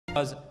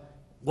Because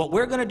what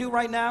we're going to do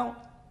right now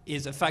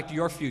is affect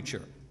your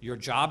future, your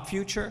job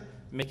future,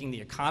 making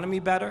the economy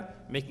better,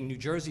 making New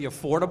Jersey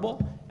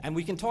affordable, and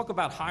we can talk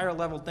about higher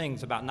level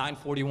things about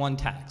 941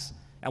 tax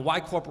and why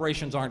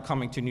corporations aren't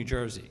coming to New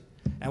Jersey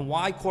and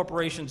why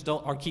corporations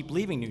keep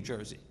leaving New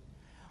Jersey.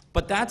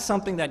 But that's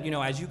something that,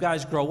 as you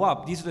guys grow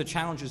up, these are the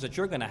challenges that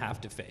you're going to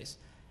have to face.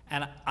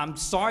 And I'm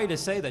sorry to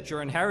say that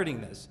you're inheriting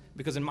this,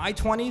 because in my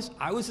 20s,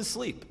 I was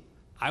asleep.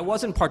 I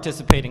wasn't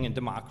participating in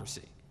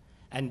democracy.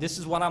 And this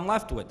is what I'm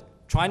left with,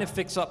 trying to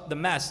fix up the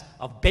mess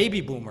of baby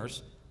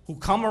boomers who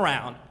come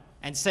around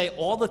and say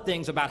all the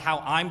things about how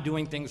I'm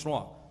doing things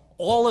wrong.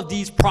 All of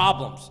these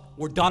problems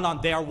were done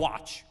on their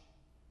watch.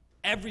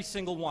 Every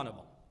single one of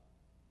them.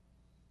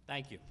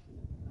 Thank you.